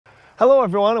Hello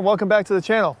everyone and welcome back to the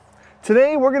channel.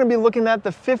 Today we're going to be looking at the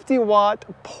 50-watt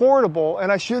portable,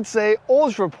 and I should say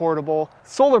ultra-portable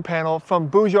solar panel from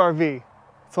BougeRV.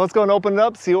 So let's go and open it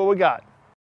up, see what we got.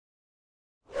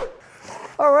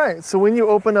 Alright, so when you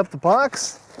open up the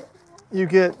box, you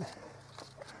get,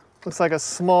 looks like a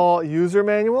small user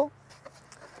manual.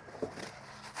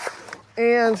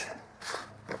 And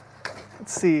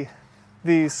let's see,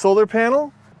 the solar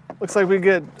panel, looks like we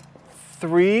get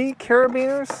 3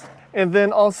 carabiners. And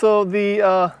then also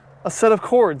a set of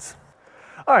cords.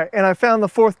 All right, and I found the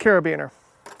 4th carabiner.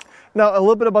 Now, a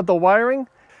little bit about the wiring.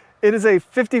 It is a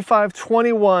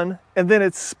 5521, and then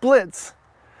it splits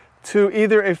to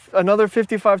either another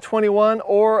 5521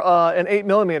 or an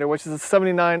 8mm, which is a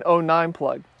 7909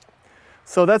 plug.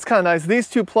 So that's kind of nice. These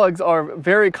two plugs are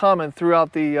very common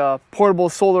throughout the portable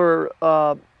solar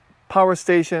power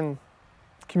station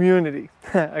community,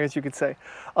 I guess you could say.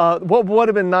 What would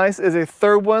have been nice is a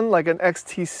third one, like an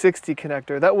XT60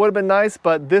 connector. That would have been nice,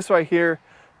 but this right here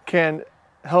can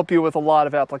help you with a lot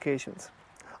of applications.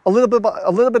 A little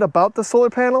bit about the solar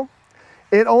panel.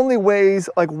 It only weighs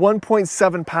like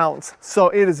 1.7 pounds, so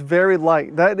it is very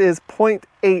light. That is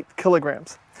 0.8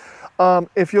 kilograms.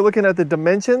 If you're looking at the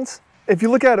dimensions, if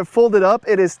you look at it folded up,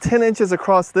 it is 10 inches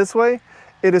across this way.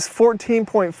 It is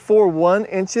 14.41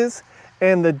 inches,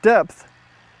 and the depth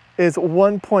is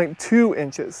 1.2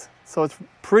 inches. So it's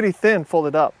pretty thin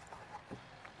folded up.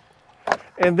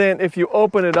 And then if you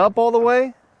open it up all the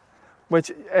way,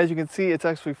 which as you can see, it's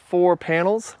actually 4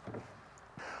 panels.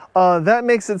 That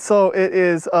makes it so it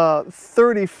is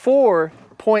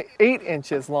 34.8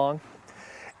 inches long.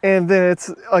 And then it's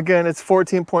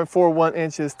 14.41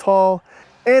 inches tall.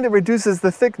 And it reduces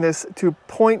the thickness to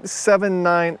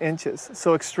 0.79 inches.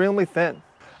 So extremely thin.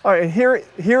 All right, and here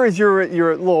is your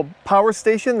little power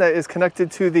station that is connected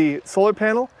to the solar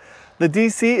panel. The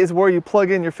DC is where you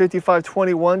plug in your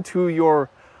 5521 to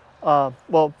your,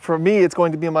 well, for me, it's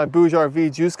going to be my BougeRV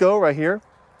JuiceGo right here.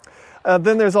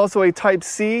 Then there's also a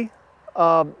Type-C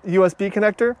USB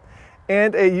connector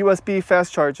and a USB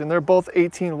fast charge, and they're both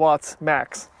 18 watts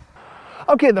max.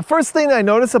 Okay, the first thing I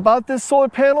notice about this solar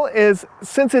panel is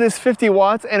since it is 50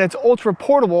 watts and it's ultra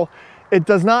portable, it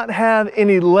does not have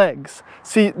any legs.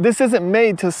 See, this isn't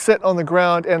made to sit on the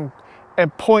ground and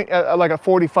point at like a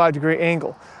 45-degree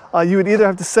angle. You would either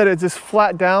have to set it just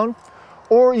flat down,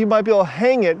 or you might be able to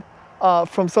hang it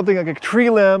from something like a tree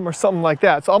limb or something like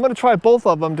that. So I'm gonna try both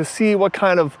of them to see what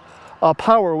kind of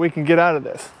power we can get out of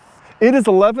this. It is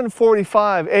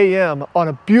 11:45 a.m. on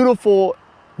a beautiful,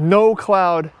 no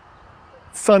cloud,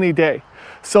 sunny day.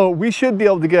 So we should be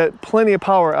able to get plenty of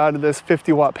power out of this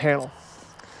 50-watt panel.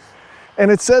 And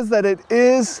it says that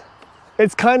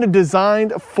it's kind of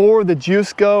designed for the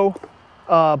JuiceGo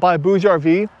by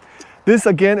BougeRV. This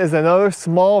again is another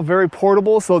small, very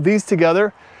portable. So these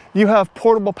together, you have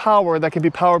portable power that can be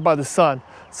powered by the sun.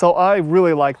 So I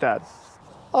really like that.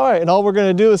 All right, and all we're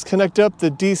gonna do is connect up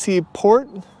the DC port,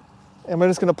 and we're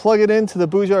just gonna plug it into the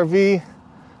BougeRV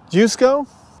JuiceGo.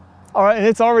 All right, and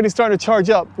it's already starting to charge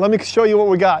up. Let me show you what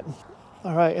we got.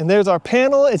 All right, and there's our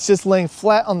panel. It's just laying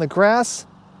flat on the grass.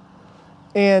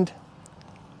 And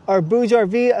our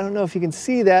BougeRV, I don't know if you can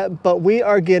see that, but we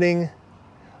are getting,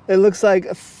 it looks like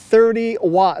 30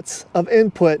 watts of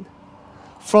input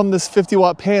from this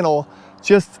 50-watt panel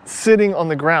just sitting on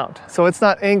the ground. So it's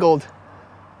not angled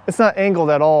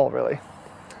at all, really.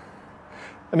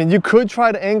 I mean, you could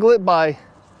try to angle it by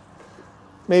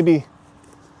maybe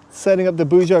setting up the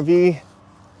BougeRV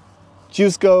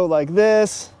JuiceGo like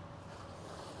this,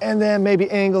 and then maybe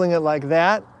angling it like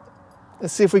that.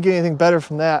 Let's see if we get anything better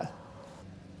from that.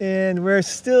 And we're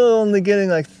still only getting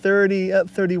like 30,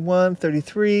 up 31,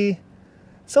 33.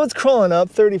 So it's crawling up,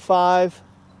 35.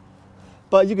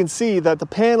 But you can see that the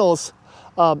panels,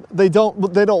 they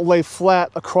don't lay flat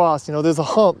across. You know, there's a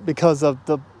hump because of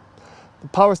the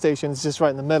power station is just right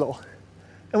in the middle.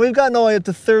 And we've gotten all the way up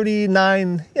to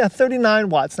 39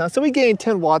 watts now. So we gained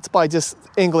 10 watts by just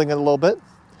angling it a little bit.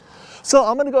 So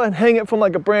I'm gonna go ahead and hang it from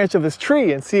like a branch of this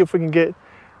tree and see if we can get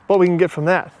what we can get from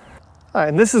that. All right,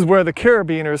 and this is where the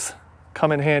carabiners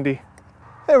come in handy.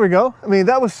 There we go. I mean,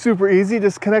 that was super easy.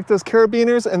 Just connect those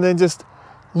carabiners and then just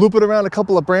loop it around a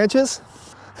couple of branches.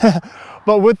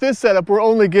 But with this setup, we're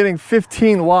only getting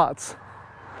 15 watts.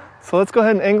 So let's go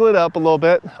ahead and angle it up a little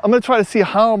bit. I'm gonna try to see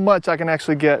how much I can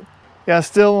actually get. Yeah,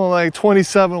 still only like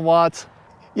 27 watts.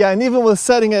 Yeah, and even with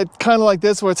setting it kind of like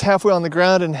this, where it's halfway on the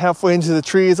ground and halfway into the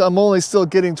trees, I'm only still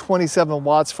getting 27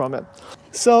 watts from it.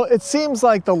 So it seems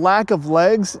like the lack of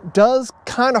legs does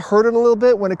kind of hurt it a little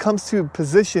bit when it comes to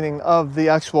positioning of the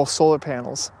actual solar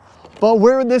panels. But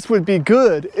where this would be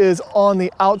good is on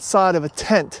the outside of a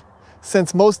tent.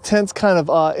 since most tents kind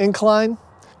of incline,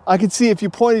 I could see if you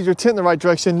pointed your tent in the right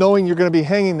direction, knowing you're going to be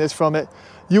hanging this from it,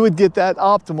 you would get that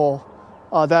optimal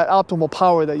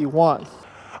power that you want.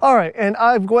 All right, and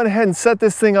I've gone ahead and set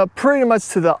this thing up pretty much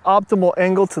to the optimal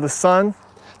angle to the sun,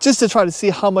 just to try to see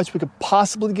how much we could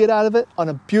possibly get out of it on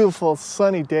a beautiful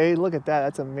sunny day. Look at that,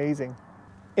 that's amazing.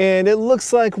 And it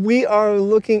looks like we are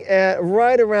looking at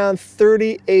right around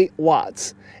 38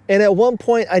 watts. And at one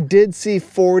point I did see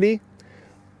 40,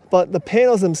 but the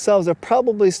panels themselves are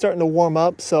probably starting to warm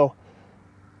up, so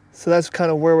that's kind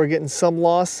of where we're getting some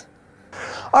loss.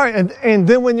 All right, and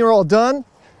then when you're all done,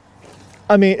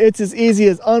 I mean, it's as easy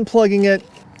as unplugging it,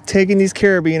 taking these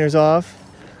carabiners off,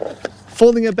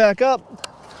 folding it back up,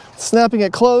 snapping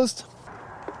it closed,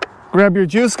 grab your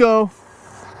JuiceGo,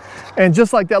 and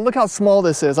just like that, look how small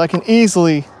this is. I can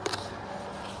easily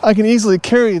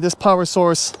carry this power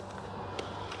source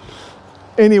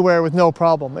anywhere with no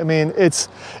problem. I mean, it's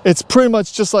pretty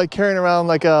much just like carrying around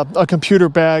like a computer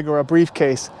bag or a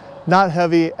briefcase. Not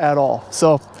heavy at all.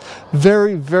 So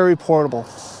very, very portable.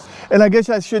 And I guess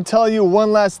I should tell you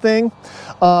one last thing.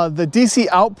 The DC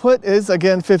output is,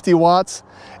 again, 50 watts,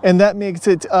 and that makes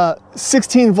it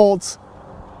 16 volts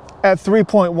at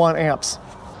 3.1 amps.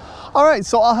 All right,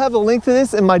 so I'll have a link to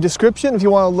this in my description if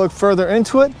you want to look further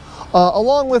into it,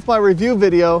 along with my review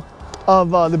video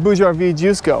of the BougeRV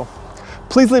JuiceGo.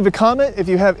 Please leave a comment if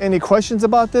you have any questions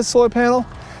about this solar panel.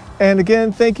 And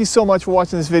again, thank you so much for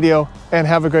watching this video, and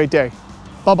have a great day.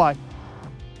 Bye-bye.